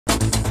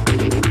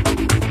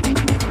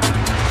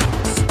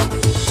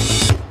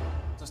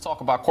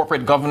talk about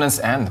corporate governance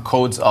and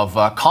codes of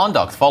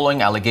conduct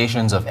following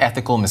allegations of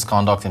ethical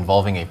misconduct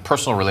involving a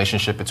personal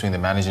relationship between the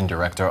managing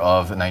director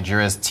of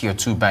Nigeria's Tier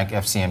 2 bank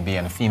FCMB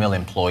and a female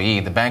employee.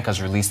 The bank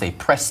has released a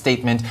press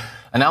statement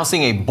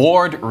announcing a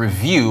board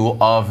review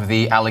of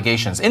the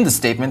allegations. In the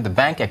statement, the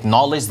bank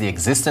acknowledged the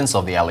existence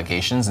of the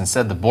allegations and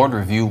said the board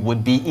review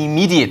would be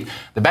immediate.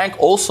 The bank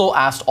also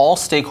asked all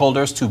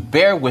stakeholders to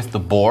bear with the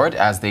board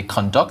as they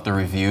conduct the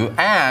review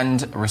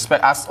and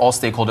asked all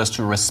stakeholders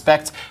to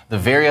respect the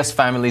various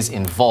families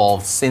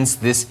involved since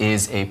this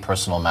is a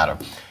personal matter.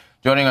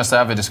 Joining us to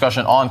have a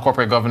discussion on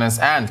corporate governance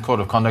and code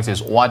of conduct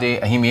is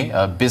Uade Ahimie,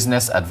 a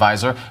business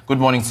advisor. Good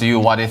morning to you,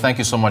 Uade. Thank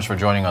you so much for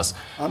joining us.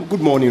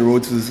 Good morning,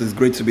 Rhodes. It's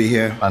great to be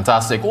here.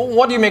 Fantastic.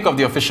 What do you make of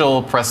the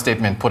official press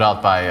statement put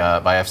out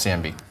by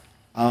FCMB?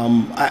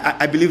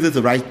 I believe it's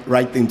the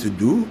right thing to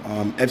do.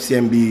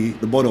 FCMB,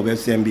 the board of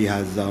FCMB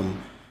has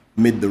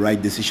made the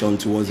right decision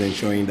towards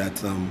ensuring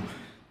that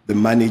they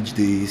manage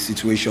the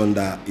situation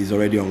that is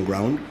already on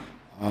ground.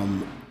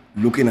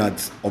 Looking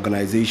at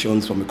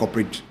organizations from a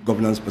corporate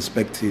governance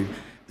perspective,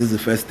 this is the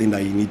first thing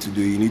that you need to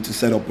do. You need to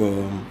set up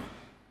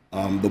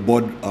the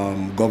board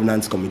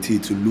governance committee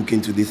to look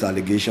into these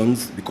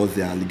allegations, because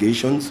they are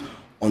allegations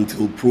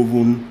until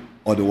proven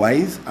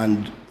otherwise,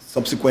 and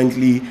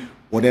subsequently,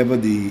 whatever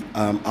the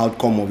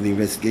outcome of the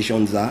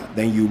investigations are,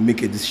 then you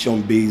make a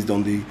decision based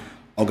on the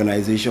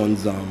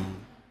organization's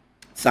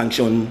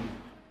sanction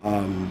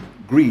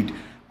grid,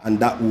 and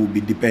that will be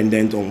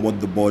dependent on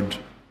what the board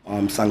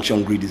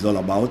sanction grid is all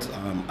about,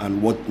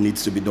 and what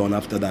needs to be done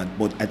after that.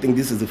 But I think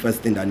this is the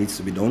first thing that needs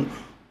to be done.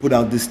 Put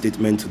out this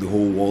statement to the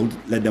whole world,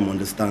 let them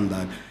understand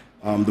that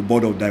the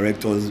board of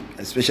directors,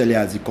 especially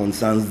as it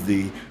concerns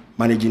the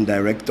managing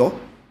director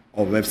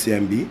of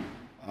FCMB,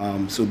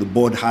 so the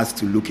board has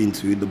to look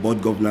into it. The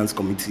board governance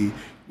committee,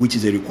 which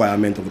is a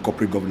requirement of the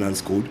corporate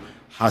governance code,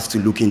 has to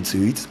look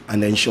into it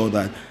and ensure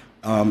that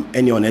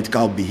any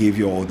unethical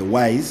behavior or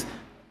otherwise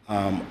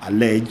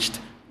alleged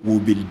will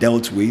be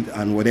dealt with,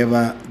 and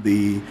whatever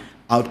the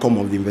outcome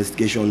of the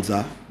investigations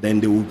are,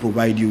 then they will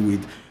provide you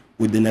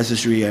with the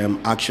necessary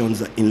actions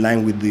in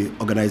line with the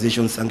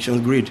organization's sanctions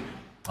grid.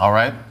 All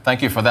right,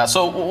 thank you for that.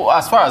 So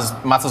as far as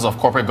matters of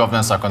corporate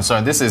governance are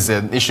concerned, this is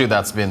an issue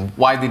that's been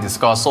widely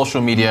discussed,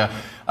 social media,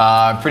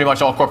 pretty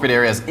much all corporate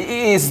areas.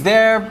 Is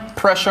there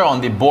pressure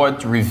on the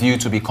board review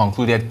to be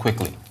concluded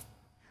quickly?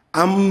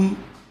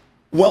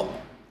 Well,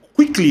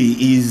 quickly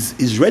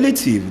is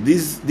relative.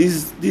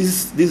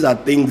 These are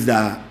things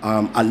that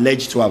are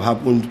alleged to have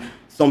happened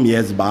some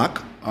years back.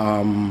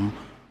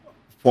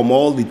 From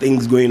all the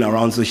things going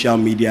around social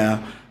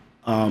media,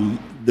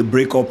 the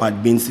breakup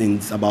had been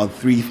since about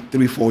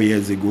 4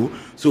 years ago.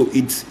 So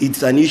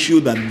it's an issue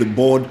that the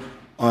board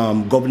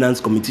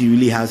governance committee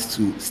really has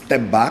to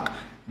step back,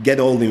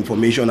 get all the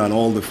information and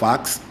all the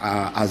facts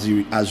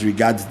as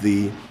regards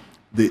the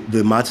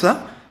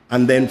matter.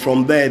 And then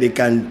from there, they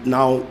can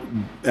now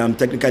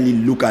technically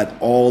look at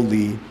all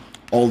the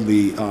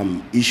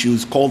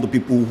issues, call the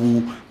people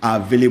who are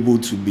available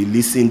to be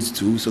listened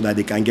to, so that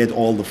they can get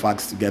all the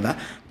facts together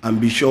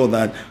and be sure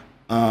that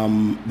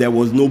there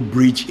was no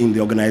breach in the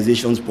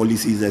organization's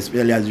policies,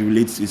 especially as it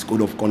relates to its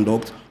code of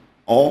conduct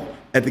or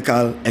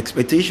ethical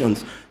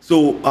expectations.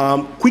 So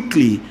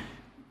quickly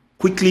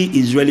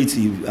is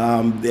relative.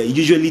 There are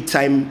usually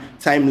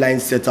timelines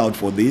set out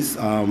for this.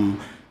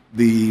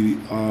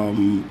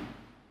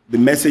 The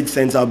message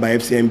sent out by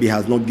FCMB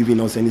has not given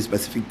us any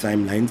specific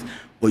timelines,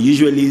 but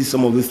usually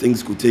some of these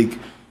things could take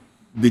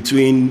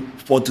between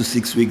 4 to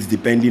 6 weeks,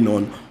 depending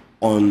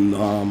on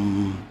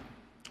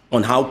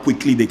how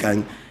quickly they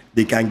can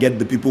get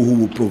the people who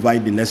will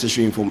provide the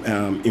necessary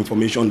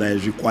information that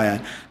is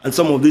required. And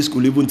some of this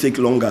could even take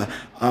longer.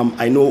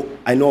 I know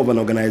of an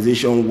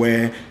organization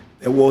where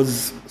there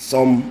was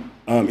some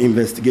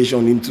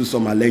investigation into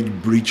some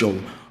alleged breach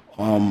of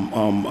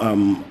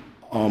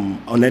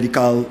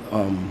unethical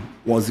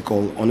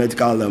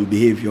unethical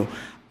behavior,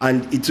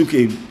 and it took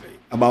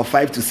about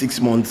 5 to 6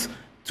 months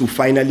to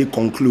finally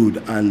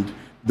conclude, and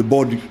the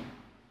board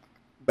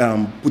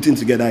putting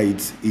together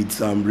its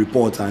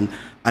report and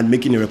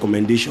making a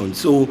recommendation.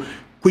 So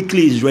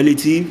quickly is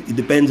relative. It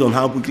depends on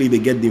how quickly they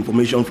get the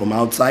information from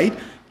outside,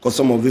 because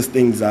some of these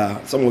things are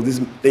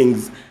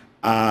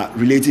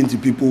relating to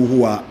people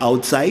who are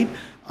outside.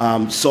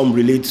 Some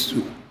relate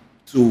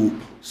to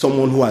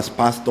someone who has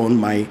passed on.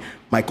 My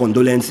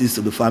condolences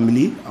to the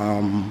family,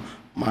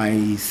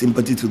 my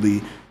sympathy to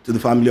the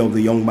family of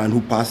the young man who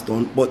passed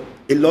on. But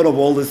a lot of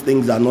all these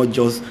things are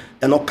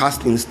they're not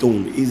cast in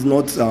stone. It's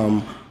not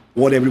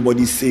what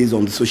everybody says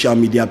on the social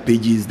media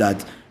pages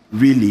that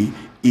really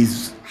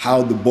is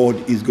how the board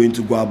is going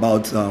to go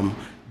about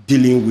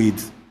dealing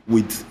with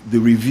the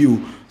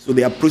review. So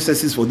there are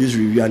processes for this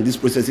review, and these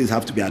processes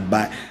have to be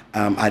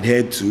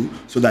adhered to,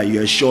 so that you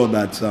are sure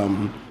that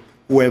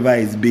whoever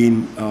is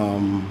being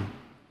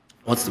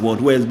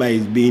whoever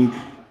is being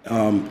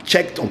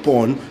checked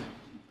upon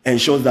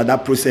ensures that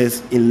that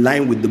process, in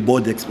line with the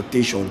board's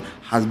expectation,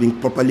 has been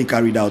properly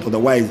carried out.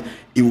 Otherwise,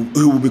 it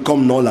will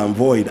become null and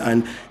void.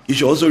 And you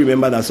should also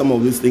remember that some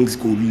of these things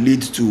could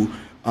lead to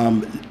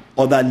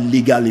other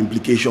legal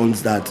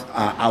implications that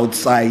are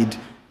outside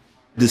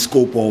the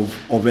scope of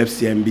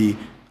FCMB.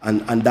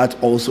 And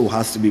that also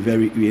has to be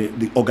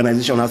the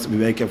organization has to be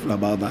very careful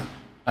about that.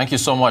 Thank you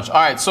so much.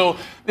 All right, so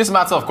this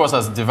matter, of course,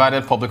 has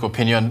divided public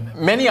opinion.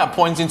 Many are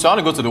pointing to, I want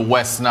to go to the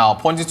West now,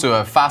 pointing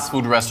to a fast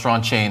food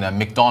restaurant chain,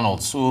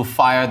 McDonald's, who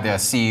fired their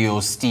CEO,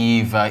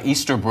 Steve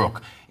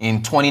Easterbrook,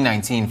 in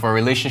 2019 for a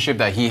relationship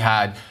that he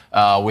had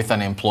with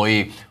an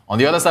employee. On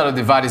the other side of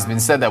the divide, it's been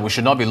said that we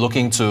should not be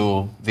looking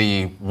to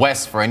the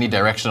West for any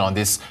direction on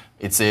this.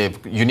 It's a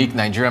unique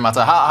Nigerian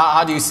matter.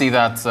 How do you see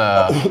that?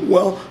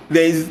 Well,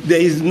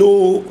 is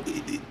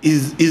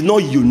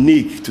not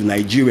unique to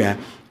Nigeria.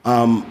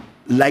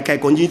 Like I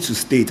continue to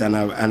state, and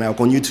I'll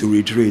continue to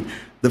reiterate,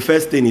 the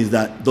first thing is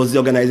that, does the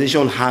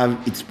organization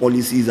have its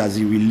policies as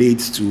it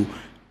relates to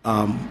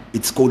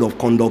its code of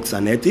conduct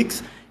and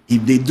ethics?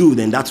 If they do,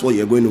 then that's what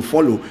you're going to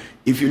follow.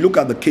 If you look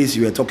at the case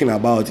you were talking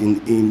about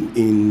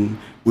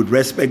with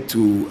respect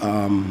to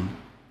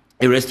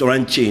a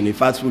restaurant chain, a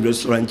fast food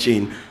restaurant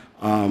chain,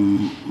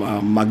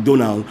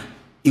 McDonald's,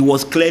 it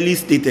was clearly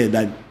stated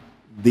that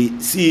the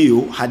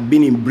CEO had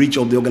been in breach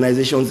of the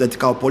organization's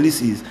ethical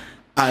policies,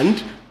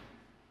 and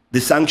the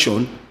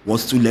sanction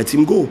was to let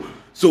him go.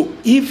 So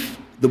if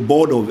the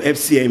board of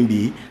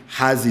FCMB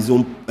has its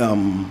own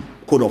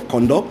code of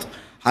conduct,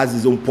 has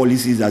its own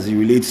policies as it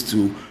relates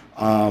to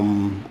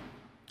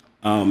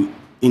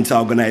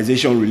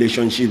inter-organization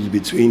relationships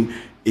between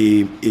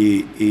a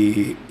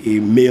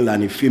male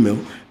and a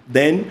female,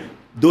 then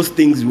those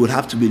things would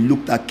have to be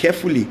looked at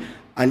carefully.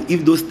 And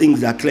if those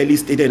things are clearly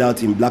stated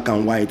out in black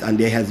and white, and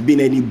there has been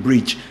any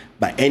breach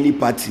by any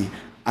party,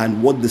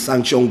 and what the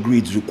sanction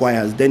grid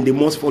requires, then they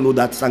must follow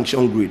that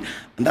sanction grid.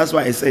 And that's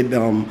why I said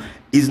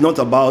it's not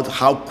about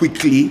how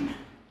quickly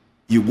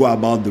you go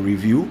about the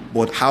review,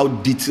 but how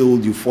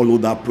detailed you follow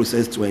that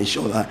process to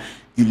ensure that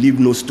you leave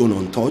no stone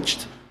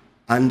untouched.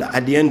 And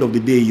at the end of the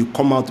day, you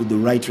come out with the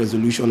right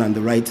resolution and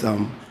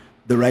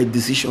the right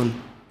decision.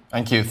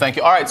 Thank you. Thank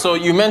you. All right. So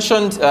you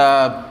mentioned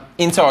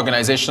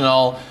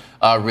inter-organizational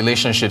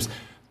relationships.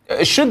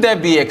 Should there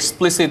be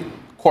explicit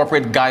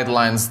corporate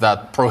guidelines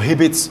that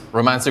prohibit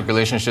romantic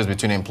relationships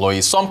between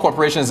employees? Some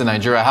corporations in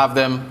Nigeria have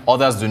them,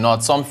 others do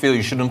not. Some feel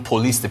you shouldn't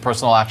police the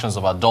personal actions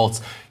of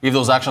adults if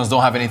those actions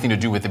don't have anything to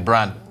do with the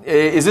brand.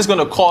 Is this going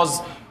to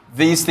cause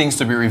these things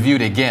to be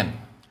reviewed again?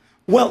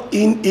 Well,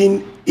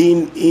 when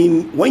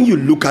you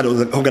look at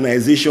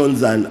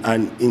organizations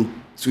and in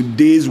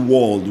today's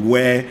world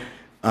where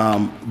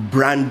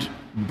brand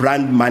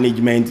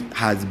management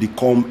has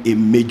become a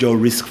major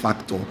risk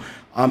factor,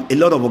 a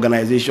lot of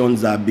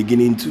organizations are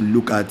beginning to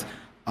look at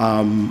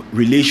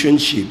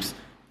relationships,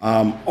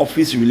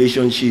 office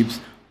relationships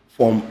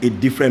from a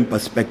different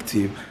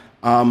perspective.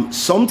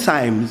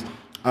 Sometimes,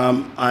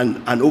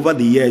 and over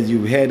the years,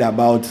 you've heard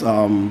about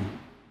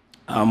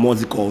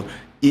what's it called,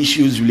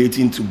 issues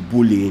relating to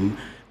bullying,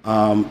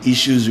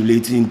 issues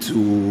relating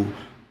to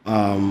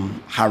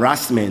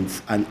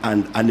harassment,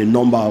 and a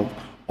number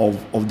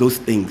of those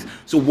things.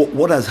 So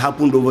what has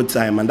happened over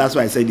time, and that's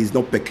why I said it's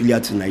not peculiar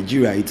to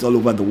Nigeria, it's all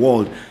over the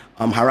world.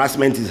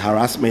 Harassment is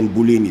harassment,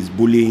 bullying is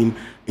bullying,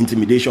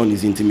 intimidation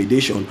is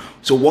intimidation.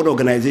 So what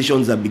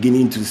organizations are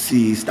beginning to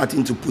see is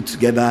starting to put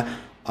together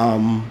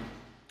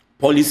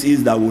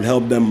policies that will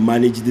help them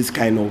manage this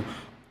kind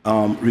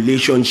of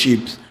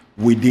relationships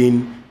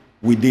within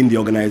the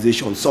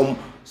organization. Some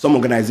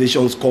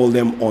organizations call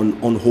them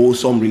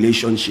unwholesome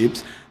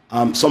relationships.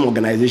 Some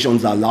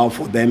organizations allow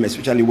for them,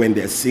 especially when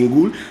they're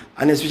single,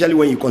 and especially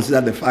when you consider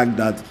the fact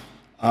that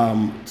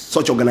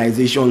such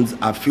organizations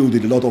are filled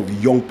with a lot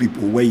of young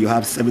people, where you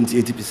have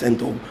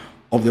 70–80%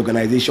 of the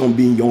organization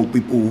being young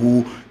people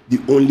who the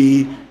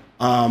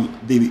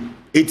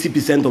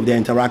 80% of their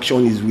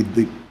interaction is with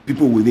the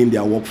people within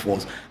their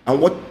workforce.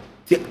 And what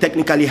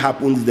technically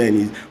happens then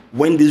is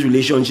when these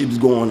relationships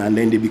go on and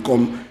then they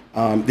become,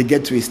 they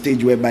get to a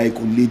stage whereby it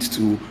could lead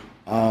to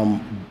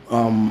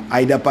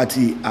either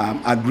party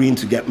agreeing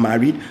to get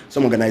married.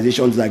 Some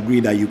organizations agree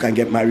that you can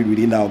get married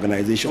within that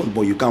organization,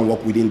 but you can't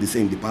work within the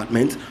same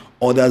department.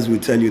 Others will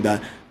tell you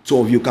that two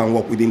of you can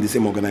work within the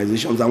same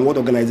organizations. And what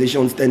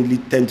organizations tend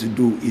to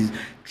do is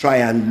try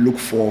and look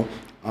for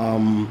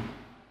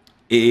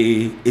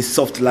a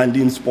soft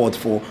landing spot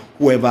for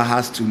whoever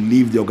has to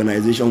leave the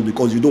organization,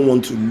 because you don't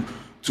want to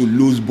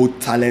lose both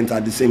talent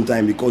at the same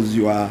time, because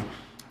you are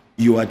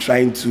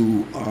trying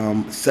to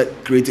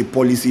create a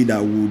policy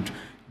that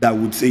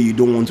would say you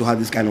don't want to have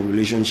this kind of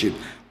relationship.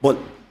 But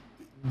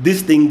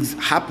these things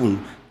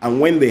happen,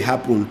 and when they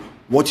happen,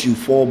 what you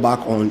fall back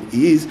on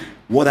is,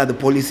 what are the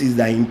policies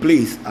that are in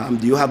place?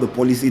 Do you have a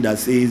policy that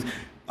says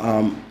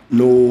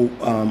no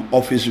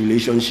office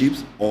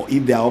relationships, or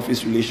if there are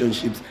office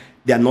relationships,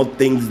 they are not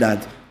things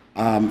that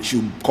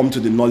should come to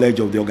the knowledge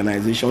of the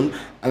organization?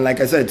 And like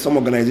I said, some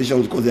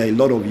organizations, because there are a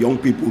lot of young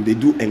people, they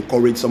do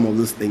encourage some of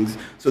those things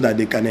so that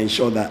they can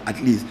ensure that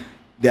at least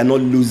they are not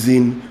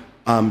losing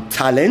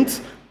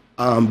talent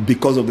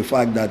because of the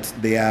fact that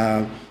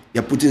they're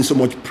putting so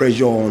much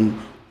pressure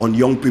on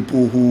young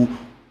people who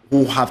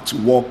have to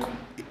work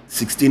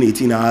 16,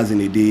 18 hours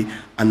in a day,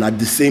 and at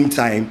the same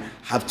time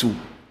have to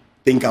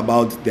think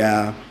about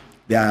their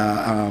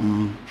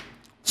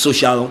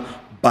social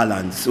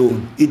balance.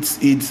 So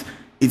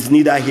it's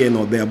neither here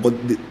nor there, but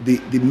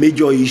the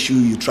major issue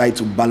you try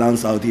to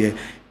balance out here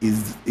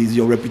is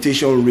your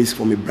reputation risk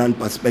from a brand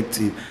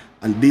perspective.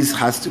 And this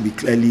has to be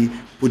clearly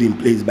put in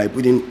place by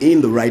putting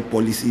in the right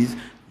policies,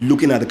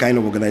 looking at the kind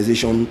of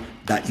organization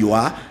that you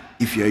are.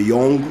 If you're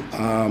young,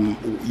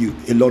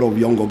 a lot of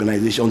young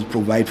organizations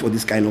provide for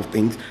this kind of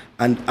things,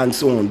 and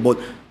so on. But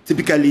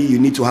typically, you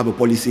need to have a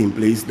policy in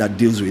place that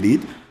deals with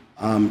it.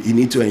 You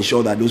need to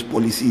ensure that those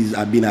policies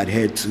are being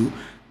adhered to,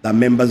 that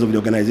members of the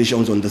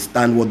organizations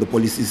understand what the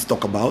policies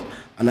talk about.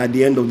 And at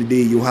the end of the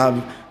day, you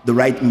have the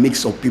right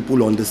mix of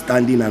people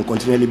understanding and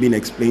continually being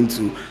explained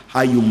to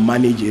how you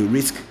manage a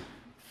risk,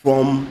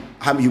 from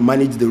how you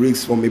manage the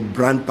risks from a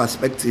brand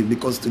perspective,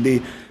 because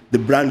today the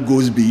brand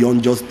goes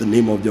beyond just the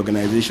name of the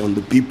organization,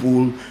 the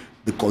people,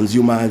 the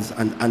consumers,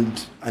 and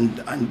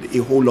a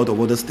whole lot of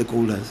other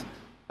stakeholders.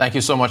 Thank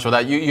you so much for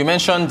that. You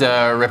mentioned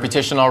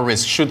reputational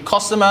risk. Should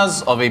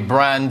customers of a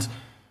brand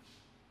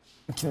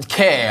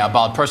care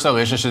about personal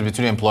relationships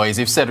between employees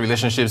if said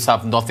relationships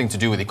have nothing to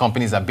do with the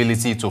company's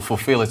ability to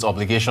fulfill its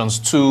obligations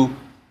to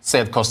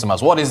said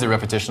customers? What is the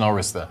reputational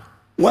risk there?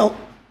 Well,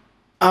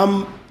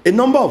 a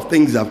number of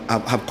things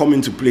have come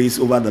into place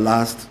over the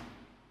last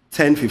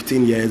 10,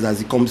 15 years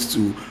as it comes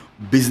to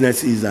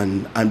businesses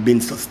and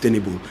being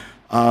sustainable.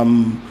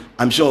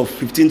 I'm sure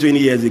 15, 20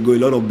 years ago, a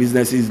lot of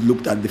businesses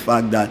looked at the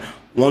fact that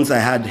once I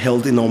had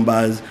healthy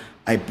numbers,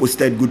 I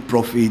posted good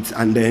profits,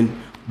 and then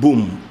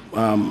boom,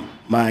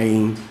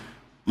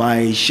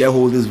 my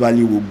shareholders'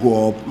 value will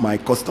go up, my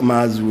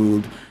customers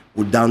would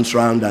dance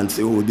around and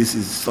say, oh, this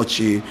is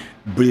such a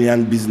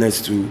brilliant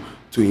business to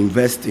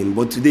invest in.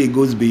 But today it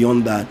goes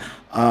beyond that.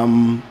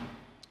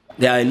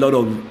 There are a lot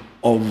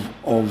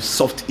of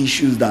soft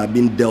issues that are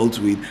being dealt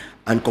with,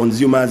 and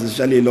consumers,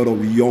 especially a lot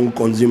of young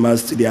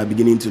consumers today, are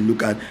beginning to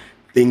look at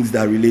things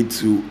that relate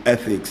to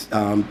ethics,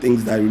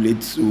 things that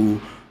relate to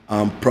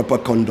proper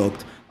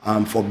conduct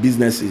for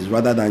businesses,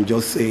 rather than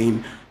just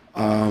saying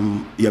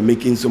you're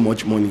making so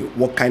much money.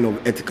 What kind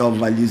of ethical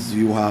values do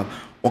you have?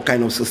 What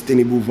kind of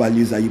sustainable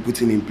values are you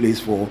putting in place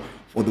for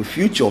the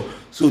future?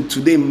 So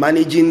today,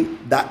 managing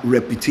that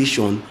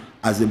reputation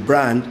as a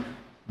brand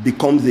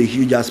becomes a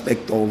huge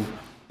aspect of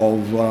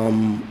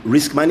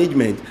risk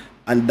management,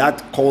 and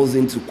that calls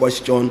into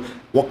question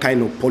what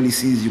kind of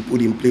policies you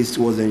put in place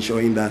towards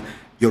ensuring that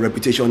your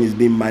reputation is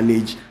being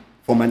managed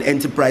from an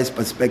enterprise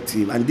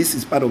perspective. And this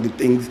is part of the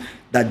things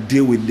that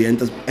deal with the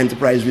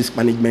enterprise risk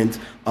management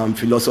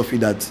philosophy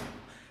that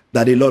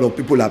a lot of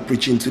people are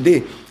preaching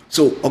today.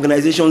 So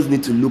organizations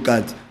need to look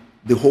at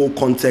the whole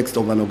context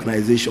of an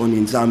organization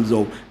in terms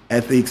of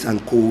ethics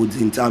and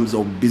codes, in terms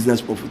of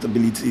business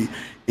profitability,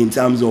 in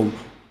terms of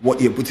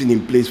what you're putting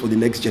in place for the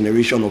next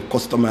generation of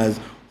customers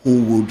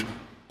who would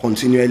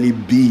continually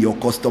be your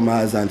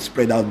customers and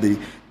spread out the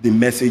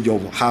message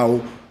of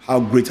how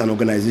great an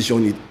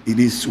organization it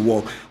is to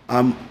work.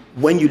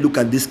 When you look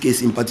at this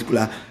case in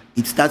particular,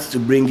 it starts to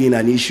bring in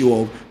an issue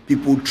of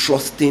people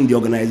trusting the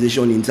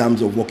organization in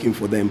terms of working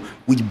for them,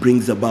 which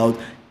brings about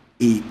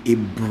a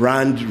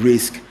brand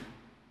risk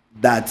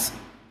that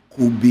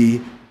could be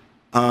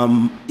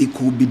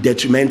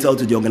detrimental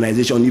to the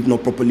organization if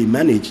not properly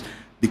managed.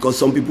 Because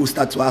some people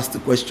start to ask the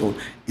question,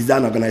 is that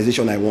an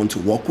organization I want to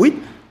work with?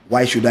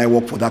 Why should I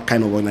work for that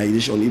kind of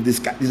organization if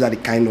these are the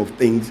kind of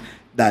things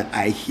that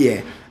I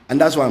hear? And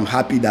that's why I'm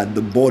happy that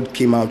the board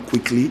came out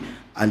quickly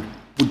and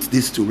put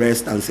this to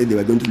rest and said they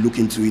were going to look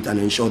into it and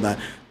ensure that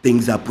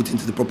things are put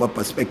into the proper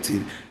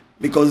perspective.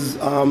 Because,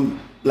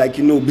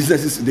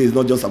 businesses today is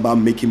not just about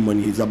making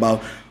money. It's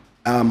about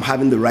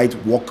having the right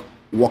work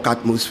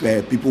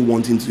atmosphere, people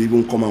wanting to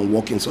even come and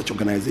work in such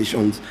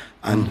organizations,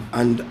 and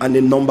a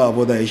number of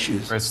other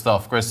issues. Great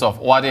stuff, great stuff.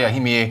 Uade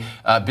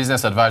Ahimie,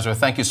 business advisor,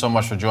 thank you so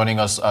much for joining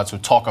us to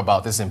talk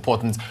about this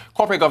important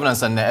corporate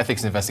governance and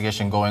ethics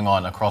investigation going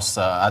on across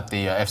at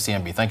the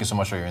FCMB. Thank you so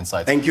much for your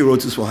insights. Thank you,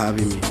 Rotus, for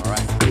having me. All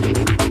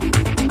right.